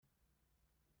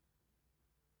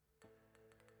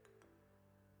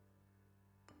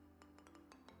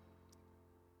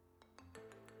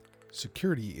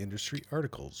security industry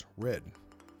articles read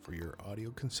for your audio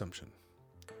consumption.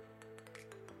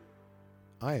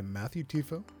 I am Matthew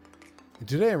Tifo, and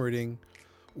today I'm reading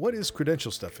What is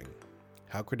Credential Stuffing?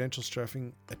 How Credential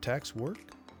Stuffing Attacks Work,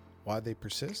 Why They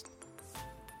Persist,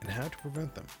 and How to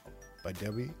Prevent Them by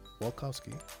Debbie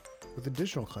Walkowski, with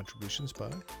additional contributions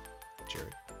by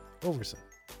Jared Overson.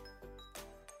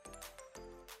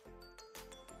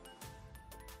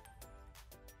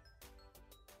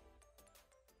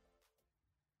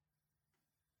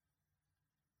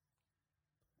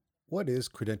 What is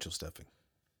credential stuffing?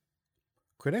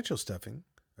 Credential stuffing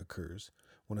occurs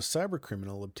when a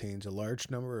cybercriminal obtains a large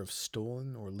number of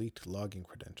stolen or leaked login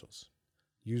credentials,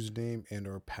 username and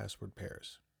or password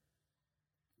pairs,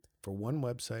 for one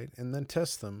website and then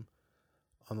tests them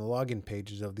on the login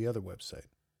pages of the other website.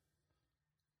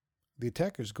 The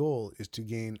attacker's goal is to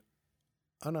gain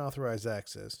unauthorized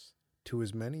access to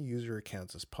as many user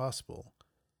accounts as possible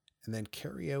and then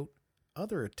carry out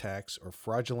other attacks or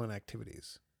fraudulent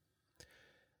activities.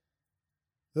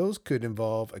 Those could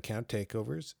involve account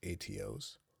takeovers,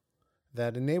 ATOs,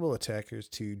 that enable attackers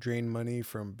to drain money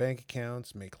from bank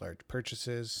accounts, make large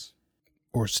purchases,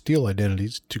 or steal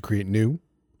identities to create new,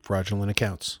 fraudulent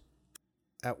accounts.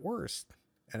 At worst,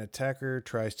 an attacker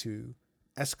tries to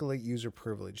escalate user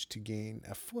privilege to gain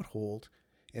a foothold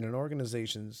in an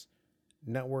organization's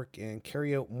network and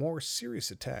carry out more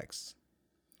serious attacks.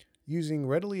 Using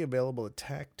readily available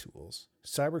attack tools,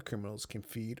 cybercriminals can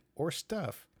feed or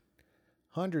stuff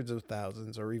hundreds of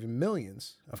thousands or even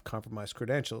millions of compromised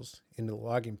credentials into the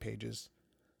login pages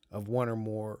of one or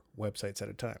more websites at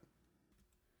a time.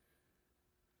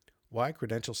 Why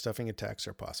credential stuffing attacks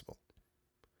are possible.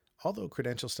 Although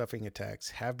credential stuffing attacks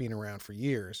have been around for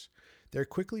years, they're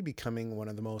quickly becoming one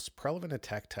of the most prevalent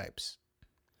attack types.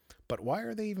 But why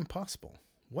are they even possible?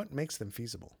 What makes them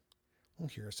feasible? Well,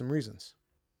 here are some reasons.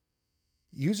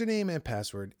 Username and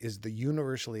password is the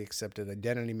universally accepted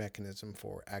identity mechanism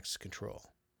for access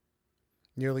control.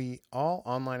 Nearly all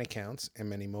online accounts and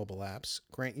many mobile apps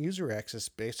grant user access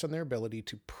based on their ability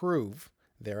to prove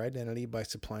their identity by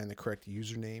supplying the correct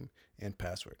username and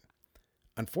password.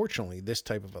 Unfortunately, this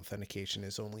type of authentication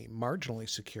is only marginally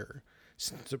secure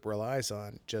since it relies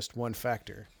on just one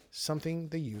factor, something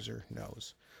the user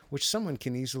knows, which someone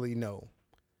can easily know.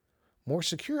 More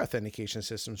secure authentication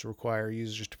systems require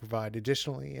users to provide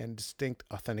additionally and distinct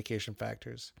authentication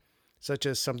factors, such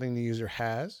as something the user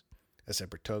has, a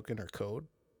separate token or code,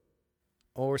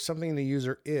 or something the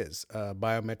user is, a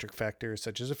biometric factor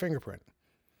such as a fingerprint.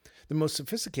 The most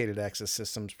sophisticated access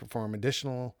systems perform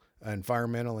additional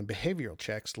environmental and behavioral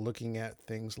checks looking at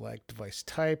things like device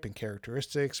type and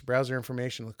characteristics, browser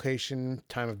information, location,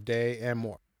 time of day, and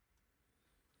more.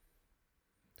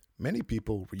 Many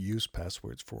people reuse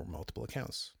passwords for multiple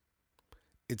accounts.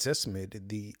 It's estimated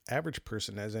the average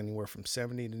person has anywhere from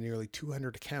 70 to nearly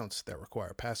 200 accounts that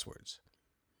require passwords.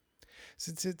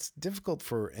 Since it's difficult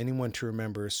for anyone to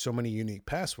remember so many unique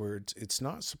passwords, it's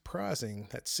not surprising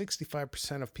that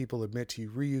 65% of people admit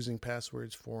to reusing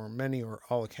passwords for many or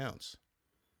all accounts.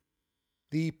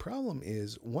 The problem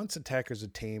is, once attackers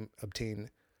obtain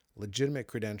legitimate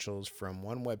credentials from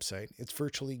one website, it's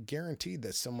virtually guaranteed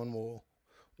that someone will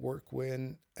work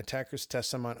when attackers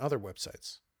test them on other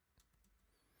websites.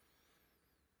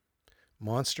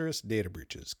 Monstrous data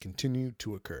breaches continue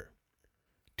to occur.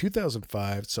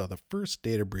 2005 saw the first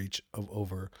data breach of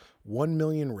over 1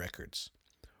 million records,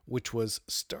 which was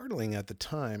startling at the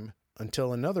time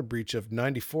until another breach of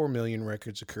 94 million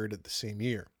records occurred at the same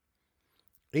year.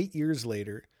 8 years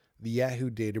later, the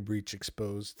Yahoo data breach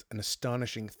exposed an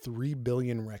astonishing 3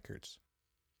 billion records.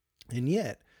 And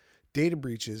yet, data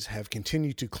breaches have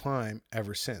continued to climb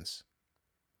ever since.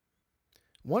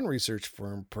 One research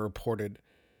firm reported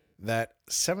that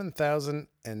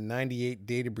 7,098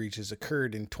 data breaches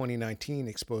occurred in 2019,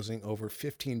 exposing over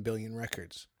 15 billion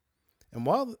records. And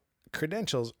while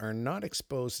credentials are not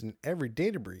exposed in every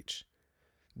data breach,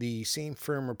 the same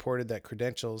firm reported that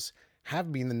credentials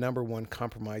have been the number one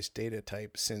compromised data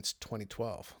type since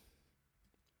 2012.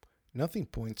 Nothing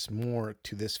points more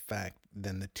to this fact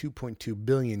than the 2.2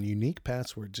 billion unique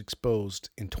passwords exposed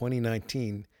in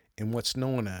 2019 in what's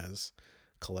known as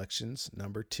collections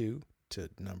number 2 to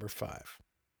number 5.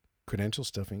 Credential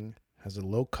stuffing has a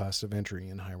low cost of entry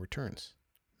and high returns.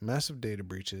 Massive data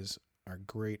breaches are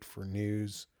great for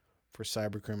news, for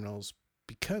cybercriminals,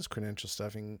 because credential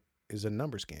stuffing is a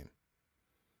numbers game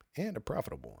and a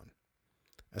profitable one.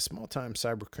 A small-time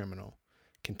cybercriminal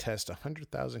can test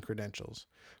 100,000 credentials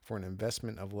for an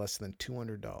investment of less than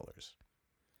 $200.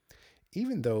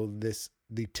 Even though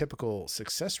the typical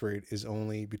success rate is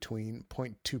only between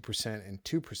 0.2% and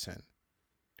 2%,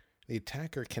 the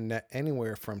attacker can net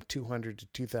anywhere from 200 to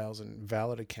 2,000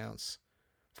 valid accounts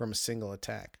from a single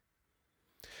attack.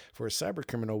 For a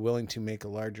cybercriminal willing to make a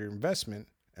larger investment,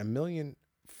 1 million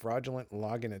fraudulent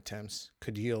login attempts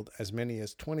could yield as many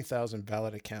as 20,000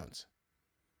 valid accounts.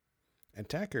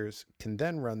 Attackers can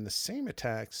then run the same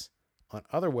attacks on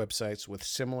other websites with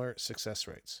similar success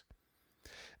rates.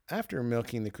 After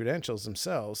milking the credentials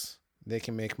themselves, they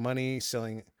can make money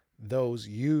selling those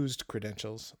used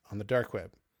credentials on the dark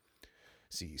web.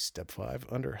 See Step 5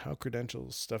 under How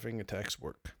Credential Stuffing Attacks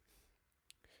Work.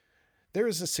 There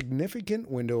is a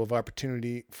significant window of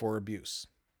opportunity for abuse.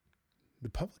 The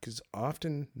public is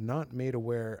often not made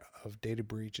aware of data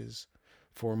breaches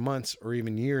for months or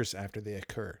even years after they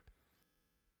occur.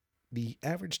 The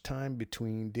average time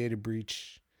between data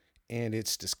breach and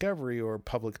its discovery or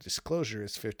public disclosure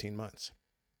is 15 months.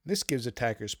 This gives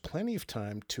attackers plenty of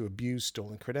time to abuse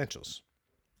stolen credentials.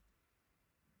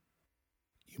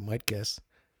 You might guess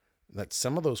that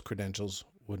some of those credentials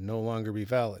would no longer be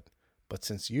valid, but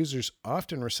since users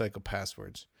often recycle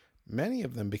passwords, many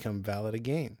of them become valid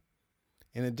again.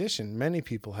 In addition, many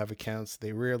people have accounts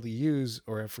they rarely use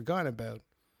or have forgotten about,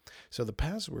 so the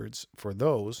passwords for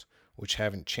those which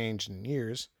haven't changed in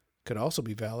years could also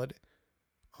be valid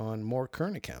on more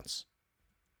current accounts.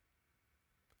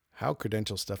 How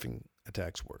credential stuffing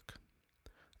attacks work.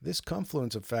 This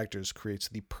confluence of factors creates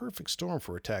the perfect storm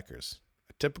for attackers.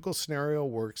 A typical scenario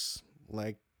works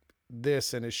like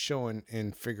this and is shown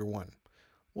in Figure 1.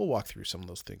 We'll walk through some of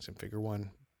those things in Figure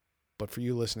 1, but for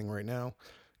you listening right now,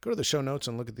 go to the show notes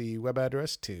and look at the web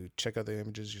address to check out the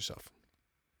images yourself.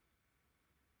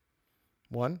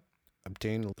 1.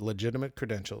 Obtain legitimate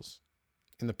credentials.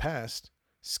 In the past,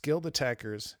 skilled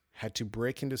attackers had to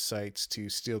break into sites to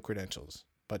steal credentials,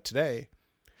 but today,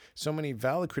 so many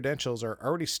valid credentials are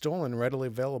already stolen and readily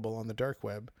available on the dark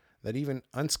web that even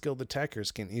unskilled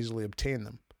attackers can easily obtain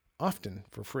them, often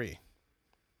for free.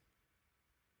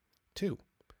 2.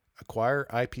 Acquire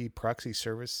IP proxy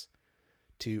service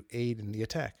to aid in the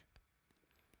attack.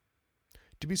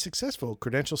 To be successful,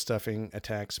 credential stuffing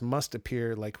attacks must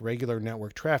appear like regular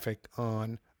network traffic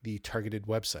on the targeted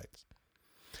websites.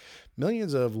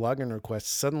 Millions of login requests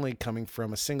suddenly coming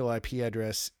from a single IP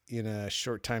address in a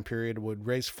short time period would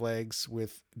raise flags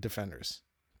with defenders.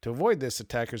 To avoid this,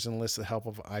 attackers enlist the help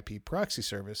of IP proxy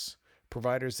service,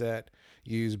 providers that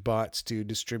use bots to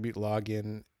distribute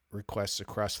login requests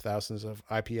across thousands of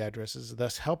IP addresses,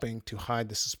 thus helping to hide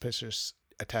the suspicious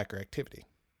attacker activity.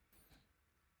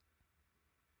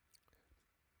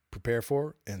 Prepare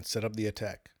for and set up the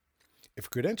attack. If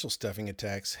credential stuffing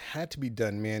attacks had to be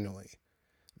done manually,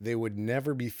 they would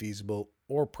never be feasible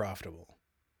or profitable.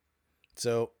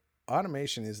 So,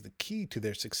 automation is the key to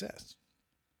their success.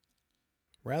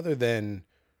 Rather than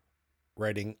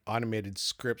writing automated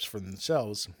scripts for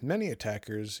themselves, many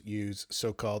attackers use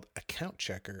so-called account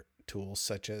checker tools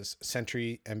such as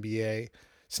Sentry, MBA,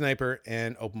 Sniper,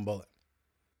 and OpenBullet.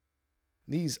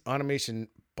 These automation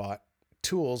bot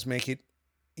tools make it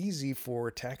easy for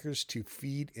attackers to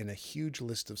feed in a huge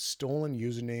list of stolen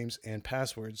usernames and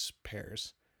passwords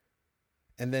pairs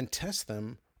and then test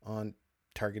them on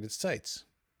targeted sites.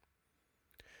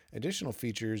 Additional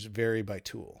features vary by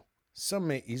tool. Some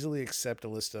may easily accept a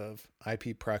list of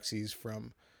IP proxies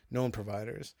from known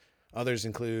providers. Others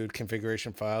include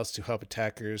configuration files to help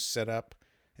attackers set up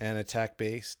an attack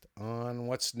based on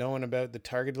what's known about the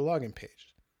targeted login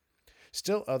page.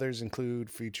 Still others include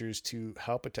features to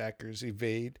help attackers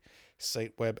evade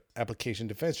site web application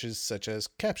defenses such as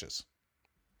CAPTCHAs.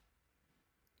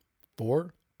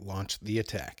 4. Launch the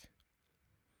attack.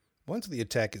 Once the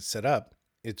attack is set up,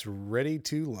 it's ready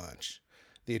to launch.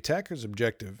 The attacker's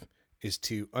objective is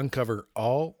to uncover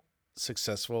all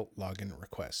successful login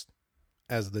requests.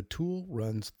 As the tool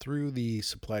runs through the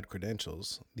supplied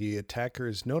credentials, the attacker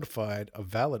is notified of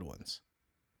valid ones.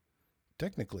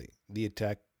 Technically, the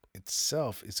attack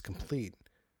itself is complete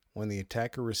when the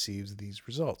attacker receives these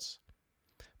results.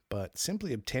 But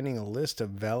simply obtaining a list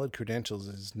of valid credentials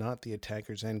is not the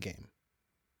attacker's endgame.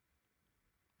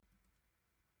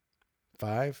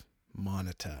 5.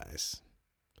 Monetize.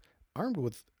 Armed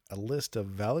with a list of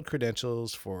valid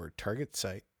credentials for target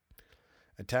site,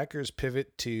 attackers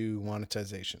pivot to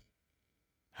monetization.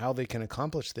 How they can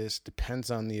accomplish this depends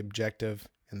on the objective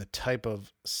and the type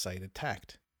of site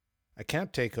attacked.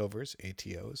 Account takeovers,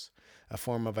 ATOs, a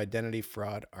form of identity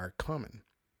fraud, are common.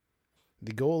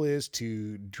 The goal is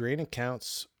to drain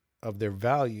accounts of their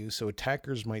value so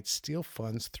attackers might steal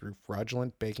funds through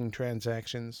fraudulent banking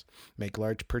transactions, make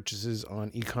large purchases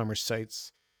on e-commerce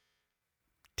sites,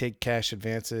 take cash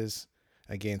advances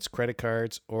against credit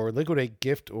cards, or liquidate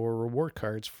gift or reward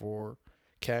cards for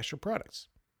cash or products.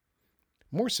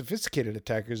 More sophisticated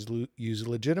attackers use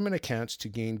legitimate accounts to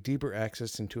gain deeper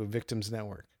access into a victim's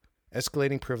network,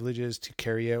 escalating privileges to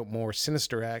carry out more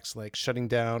sinister acts like shutting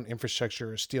down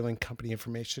infrastructure or stealing company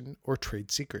information or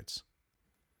trade secrets.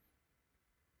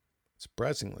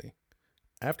 Surprisingly,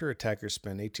 after attackers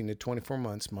spend 18 to 24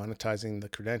 months monetizing the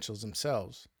credentials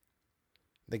themselves,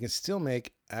 they can still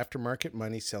make aftermarket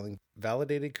money selling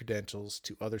validated credentials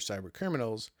to other cyber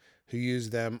criminals who use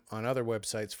them on other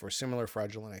websites for similar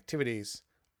fraudulent activities.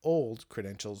 Old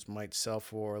credentials might sell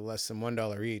for less than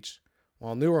 $1 each,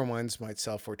 while newer ones might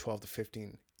sell for $12 to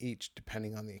 $15 each,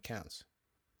 depending on the accounts.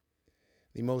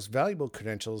 The most valuable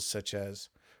credentials, such as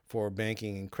for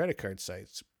banking and credit card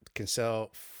sites, can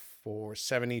sell for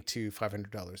 $70 to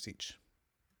 $500 each.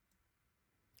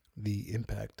 The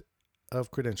impact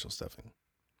of credential stuffing.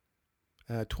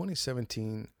 A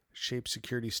 2017 Shape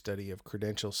Security study of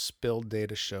credential spill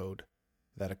data showed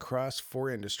that across 4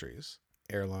 industries,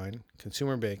 airline,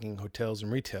 consumer banking, hotels,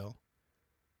 and retail,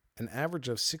 an average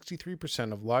of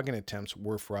 63% of login attempts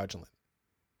were fraudulent.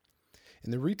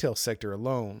 In the retail sector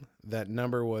alone, that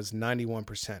number was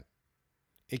 91%.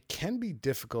 It can be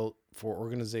difficult for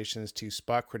organizations to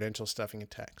spot credential stuffing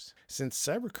attacks. Since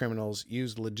cybercriminals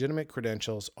use legitimate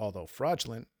credentials, although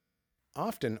fraudulent,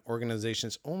 often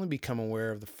organizations only become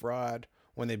aware of the fraud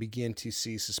when they begin to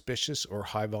see suspicious or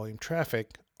high-volume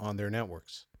traffic on their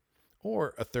networks,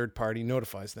 or a third party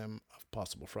notifies them of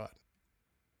possible fraud.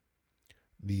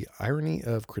 The irony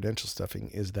of credential stuffing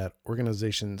is that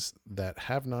organizations that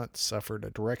have not suffered a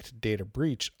direct data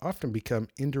breach often become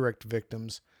indirect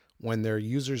victims when their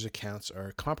users' accounts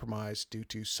are compromised due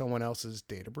to someone else's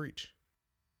data breach.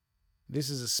 This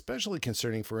is especially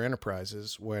concerning for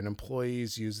enterprises when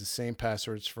employees use the same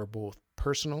passwords for both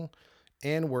personal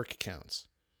and work accounts.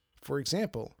 For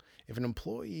example, if an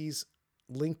employee's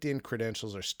LinkedIn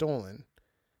credentials are stolen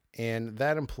and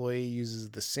that employee uses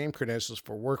the same credentials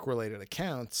for work-related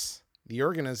accounts, the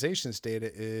organization's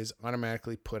data is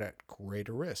automatically put at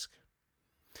greater risk.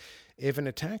 If an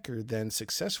attacker then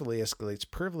successfully escalates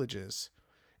privileges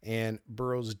and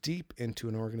burrows deep into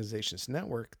an organization's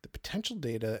network, the potential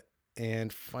data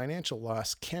and financial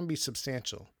loss can be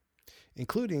substantial,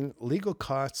 including legal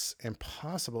costs and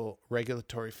possible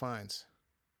regulatory fines.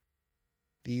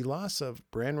 The loss of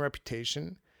brand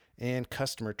reputation and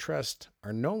customer trust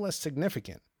are no less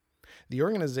significant. The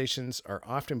organizations are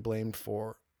often blamed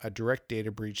for a direct data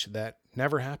breach that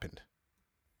never happened.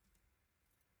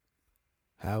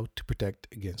 How to protect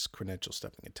against credential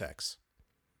stuffing attacks.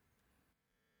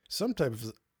 Some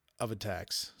types of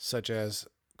attacks, such as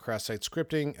cross-site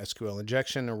scripting, SQL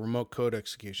injection, or remote code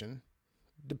execution,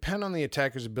 depend on the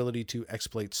attacker's ability to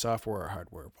exploit software or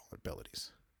hardware vulnerabilities.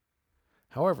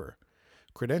 However,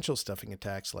 credential stuffing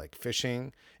attacks like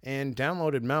phishing and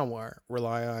downloaded malware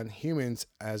rely on humans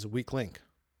as a weak link.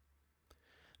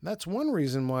 That's one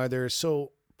reason why they're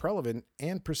so prevalent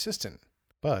and persistent.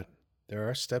 But there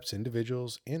are steps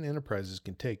individuals and enterprises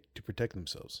can take to protect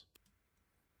themselves.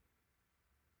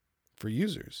 For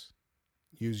users,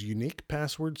 use unique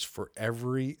passwords for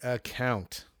every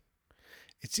account.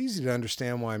 It's easy to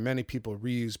understand why many people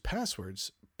reuse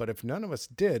passwords, but if none of us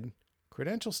did,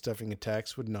 credential stuffing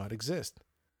attacks would not exist.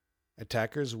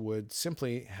 Attackers would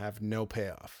simply have no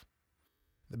payoff.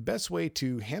 The best way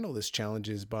to handle this challenge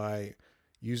is by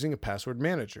using a password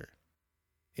manager.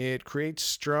 It creates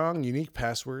strong, unique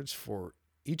passwords for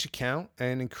each account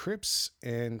and encrypts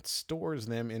and stores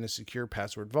them in a secure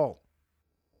password vault.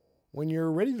 When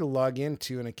you're ready to log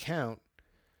into an account,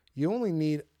 you only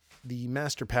need the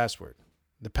master password.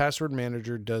 The password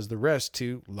manager does the rest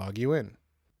to log you in.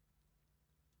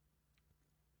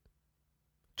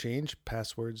 Change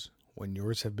passwords when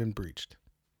yours have been breached.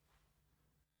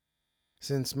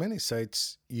 Since many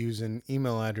sites use an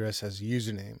email address as a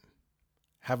username,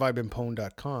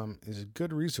 haveibeenpwned.com is a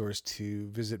good resource to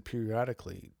visit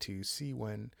periodically to see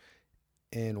when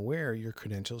and where your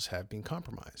credentials have been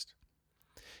compromised.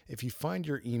 If you find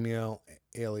your email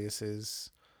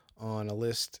aliases on a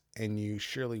list, and you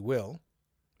surely will,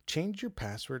 change your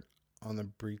password on the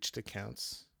breached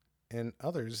accounts and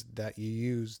others that you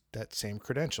use that same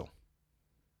credential.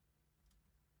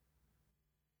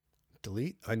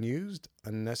 Delete unused,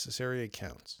 unnecessary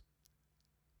accounts.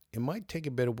 It might take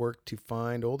a bit of work to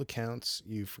find old accounts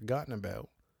you've forgotten about,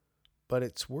 but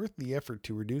it's worth the effort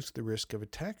to reduce the risk of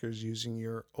attackers using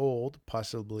your old,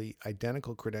 possibly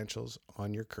identical credentials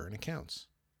on your current accounts.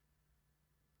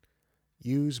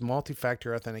 Use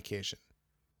multi-factor authentication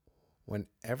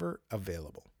whenever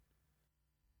available.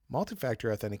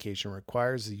 Multi-factor authentication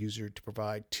requires the user to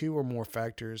provide 2 or more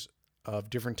factors of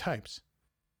different types.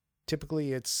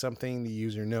 Typically, it's something the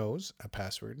user knows, a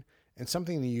password, and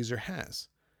something the user has.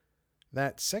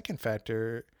 That second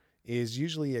factor is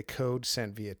usually a code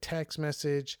sent via text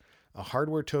message, a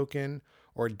hardware token,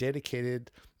 or a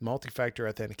dedicated multi-factor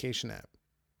authentication app.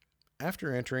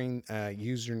 After entering a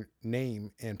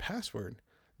username and password,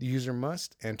 the user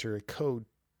must enter a code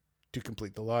to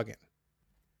complete the login.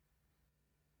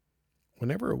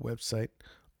 Whenever a website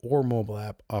or mobile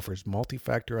app offers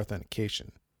multi-factor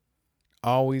authentication,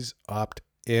 always opt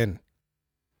in.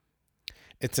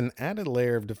 It's an added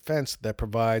layer of defense that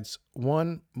provides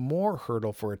one more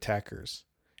hurdle for attackers,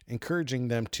 encouraging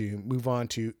them to move on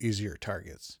to easier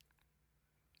targets.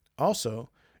 Also,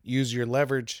 use your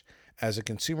leverage as a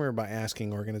consumer by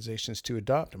asking organizations to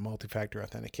adopt multi-factor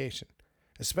authentication,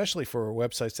 especially for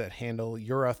websites that handle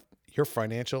your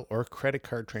financial or credit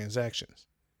card transactions.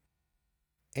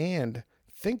 And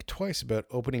think twice about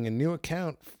opening a new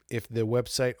account if the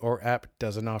website or app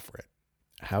doesn't offer it.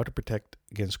 How to protect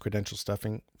against credential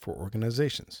stuffing for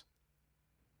organizations.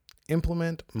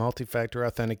 Implement multi-factor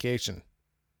authentication.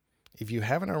 If you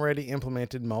haven't already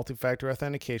implemented multi-factor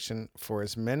authentication for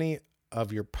as many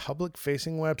of your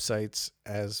public-facing websites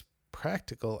as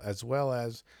practical, as well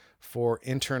as for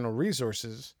internal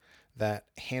resources that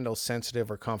handle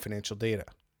sensitive or confidential data.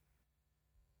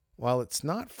 While it's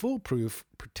not foolproof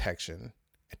protection,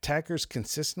 attackers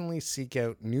consistently seek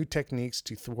out new techniques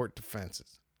to thwart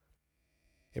defenses.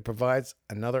 It provides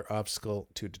another obstacle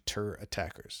to deter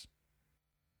attackers.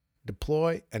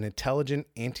 Deploy an intelligent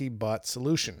anti-bot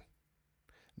solution.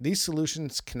 These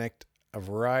solutions connect a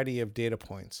variety of data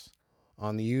points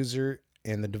on the user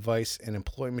and the device and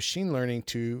employ machine learning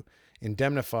to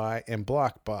indemnify and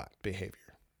block bot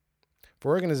behavior.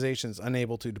 For organizations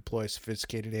unable to deploy a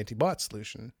sophisticated anti-bot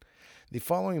solution, the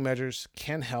following measures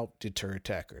can help deter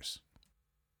attackers.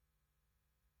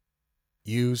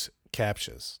 Use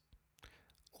CAPTCHAs.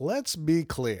 Let's be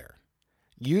clear.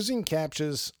 Using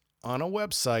CAPTCHAs on a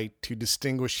website to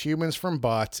distinguish humans from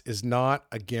bots is not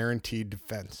a guaranteed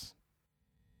defense.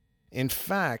 In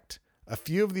fact, a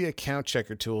few of the account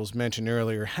checker tools mentioned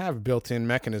earlier have built-in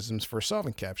mechanisms for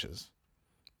solving CAPTCHAs.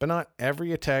 But not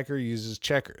every attacker uses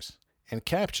checkers, and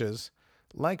CAPTCHAs,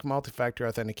 like multi-factor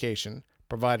authentication,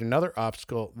 provide another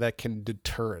obstacle that can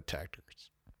deter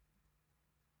attackers.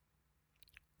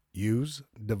 Use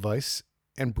device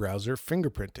and browser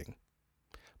fingerprinting.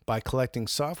 By collecting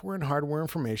software and hardware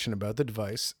information about the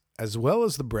device, as well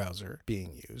as the browser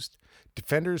being used,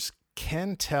 defenders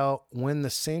can tell when the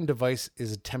same device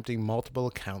is attempting multiple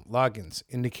account logins,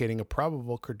 indicating a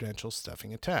probable credential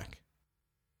stuffing attack.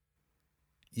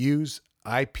 Use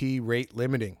IP rate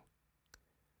limiting.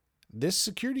 This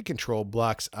security control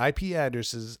blocks IP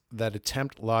addresses that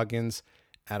attempt logins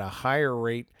at a higher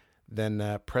rate than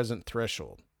the present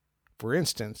threshold. For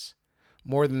instance,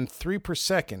 more than 3 per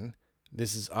second,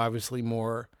 this is obviously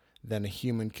more than a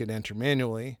human could enter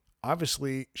manually,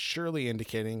 surely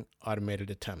indicating automated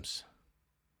attempts.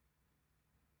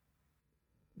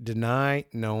 Deny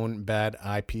known bad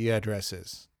IP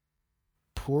addresses.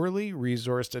 Poorly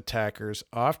resourced attackers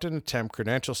often attempt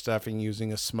credential stuffing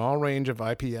using a small range of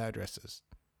IP addresses.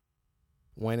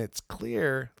 When it's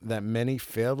clear that many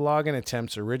failed login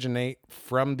attempts originate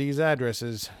from these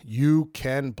addresses, you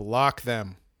can block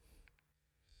them.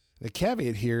 The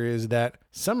caveat here is that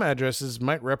some addresses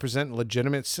might represent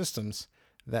legitimate systems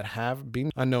that have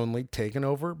been unknowingly taken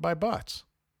over by bots.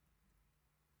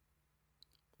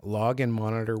 Log and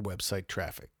monitor website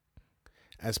traffic.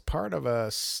 As part of a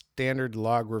standard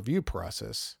log review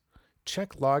process,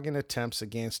 check login attempts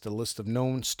against a list of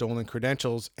known stolen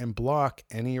credentials and block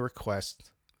any requests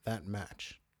that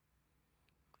match.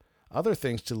 Other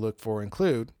things to look for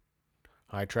include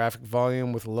high traffic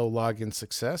volume with low login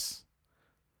success.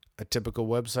 A typical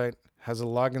website has a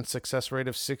login success rate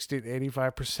of 60 to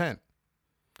 85%.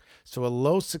 So a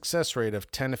low success rate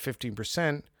of 10 to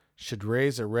 15% should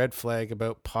raise a red flag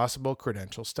about possible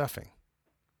credential stuffing.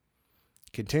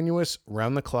 Continuous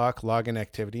round-the-clock login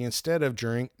activity instead of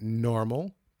during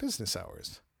normal business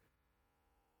hours.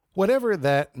 Whatever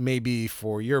that may be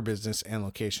for your business and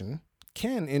location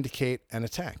can indicate an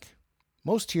attack.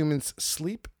 Most humans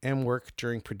sleep and work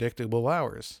during predictable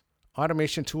hours.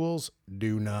 Automation tools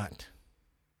do not.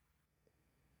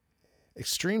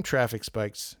 Extreme traffic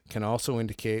spikes can also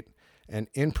indicate an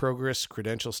in-progress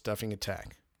credential stuffing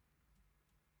attack.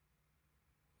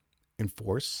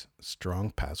 Enforce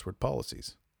strong password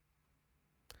policies.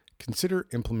 Consider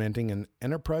implementing an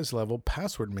enterprise-level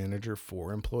password manager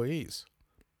for employees.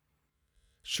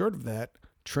 Short of that,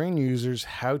 train users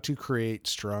how to create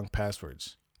strong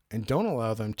passwords, and don't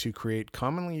allow them to create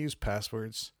commonly used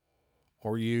passwords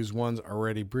or use ones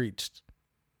already breached.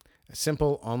 A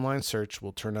simple online search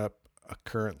will turn up a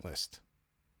current list.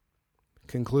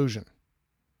 Conclusion.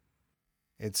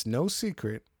 It's no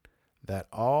secret that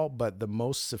all but the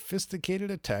most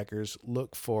sophisticated attackers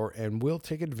look for and will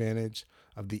take advantage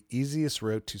of the easiest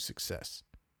route to success.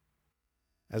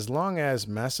 As long as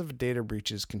massive data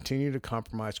breaches continue to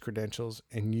compromise credentials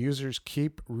and users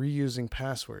keep reusing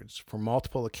passwords for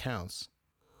multiple accounts,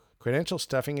 credential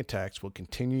stuffing attacks will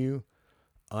continue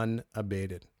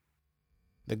unabated.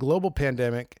 The global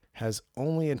pandemic has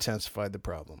only intensified the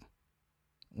problem.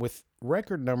 With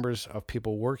record numbers of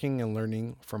people working and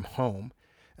learning from home,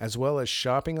 as well as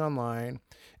shopping online,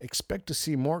 expect to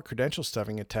see more credential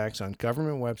stuffing attacks on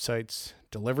government websites,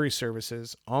 delivery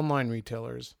services, online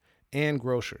retailers, and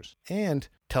grocers, and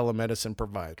telemedicine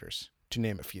providers, to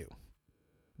name a few.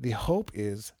 The hope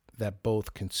is that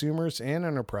both consumers and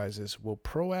enterprises will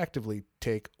proactively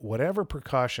take whatever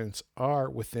precautions are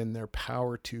within their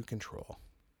power to control.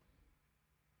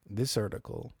 This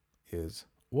article is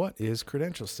What is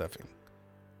Credential Stuffing?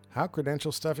 How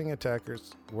credential stuffing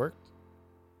attackers work,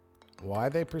 why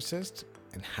they persist,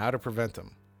 and how to prevent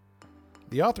them.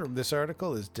 The author of this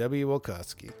article is Debbie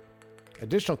Wilkowski.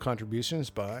 Additional contributions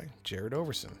by Jared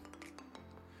Overson.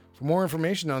 For more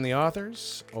information on the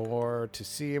authors or to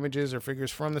see images or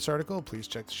figures from this article, please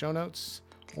check the show notes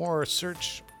or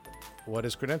search What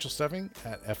is Credential Stuffing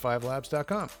at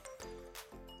f5labs.com.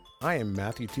 I am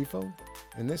Matthew Tifo,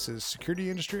 and this is Security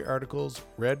Industry Articles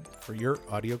read for your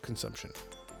audio consumption.